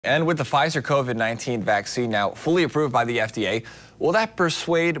And with the Pfizer COVID-19 vaccine now fully approved by the FDA, will that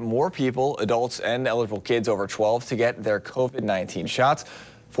persuade more people, adults and eligible kids over 12, to get their COVID-19 shots?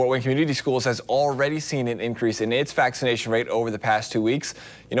 Fort Wayne Community Schools has already seen an increase in its vaccination rate over the past 2 weeks.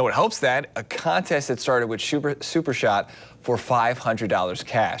 You know what helps that? A contest that started with Super Shot for $500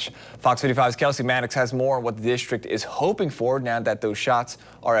 cash. Fox 55's Kelsey Maddox has more on what the district is hoping for now that those shots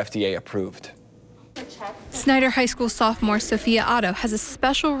are FDA approved. Snider High School sophomore Sophia Otto has a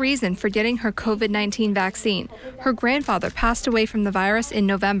special reason for getting her COVID-19 vaccine. Her grandfather passed away from the virus in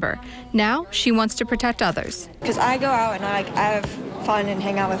November. Now she wants to protect others. Because I go out and I have fun and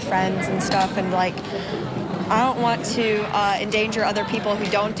hang out with friends and stuff, and I don't want to endanger other people who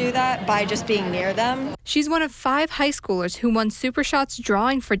don't do that by just being near them. She's one of 5 high schoolers who won Super Shot's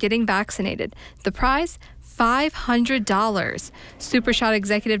drawing for getting vaccinated. The prize? $500. Super Shot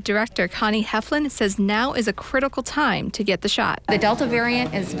Executive Director Connie Heflin says now is a critical time to get the shot. The Delta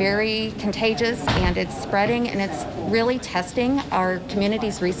variant is very contagious and it's spreading and it's really testing our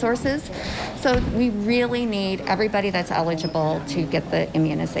community's resources. So we really need everybody that's eligible to get the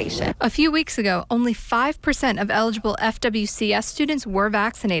immunization. A few weeks ago, only 5% of eligible FWCS students were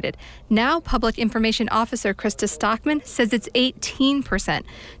vaccinated. Now, Public Information Officer Krista Stockman says it's 18%.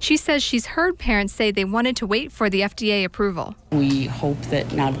 She says she's heard parents say they wanted to wait for the FDA approval. We hope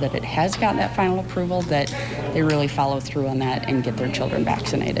that now that it has gotten that final approval, that they really follow through on that and get their children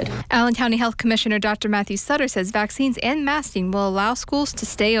vaccinated. Allen County Health Commissioner Dr. Matthew Sutter says vaccines and masking will allow schools to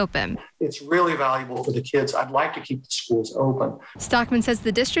stay open. It's really valuable for the kids. I'd like to keep the schools open. Stockman says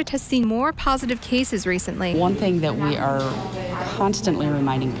the district has seen more positive cases recently. One thing that we are constantly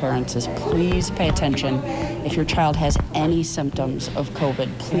reminding parents is please pay attention. If your child has any symptoms of COVID,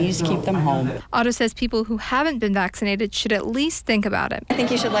 please keep them home. Otto says people who haven't been vaccinated should at least think about it. I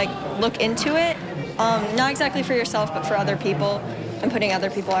think you should look into it, not exactly for yourself, but for other people and putting other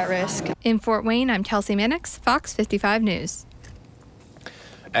people at risk. In Fort Wayne, I'm Kelsey Maddox, Fox 55 News.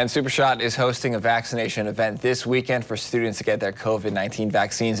 And Super Shot is hosting a vaccination event this weekend for students to get their COVID-19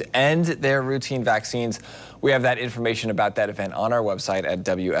 vaccines and their routine vaccines. We have that information about that event on our website at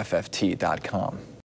WFFT.com.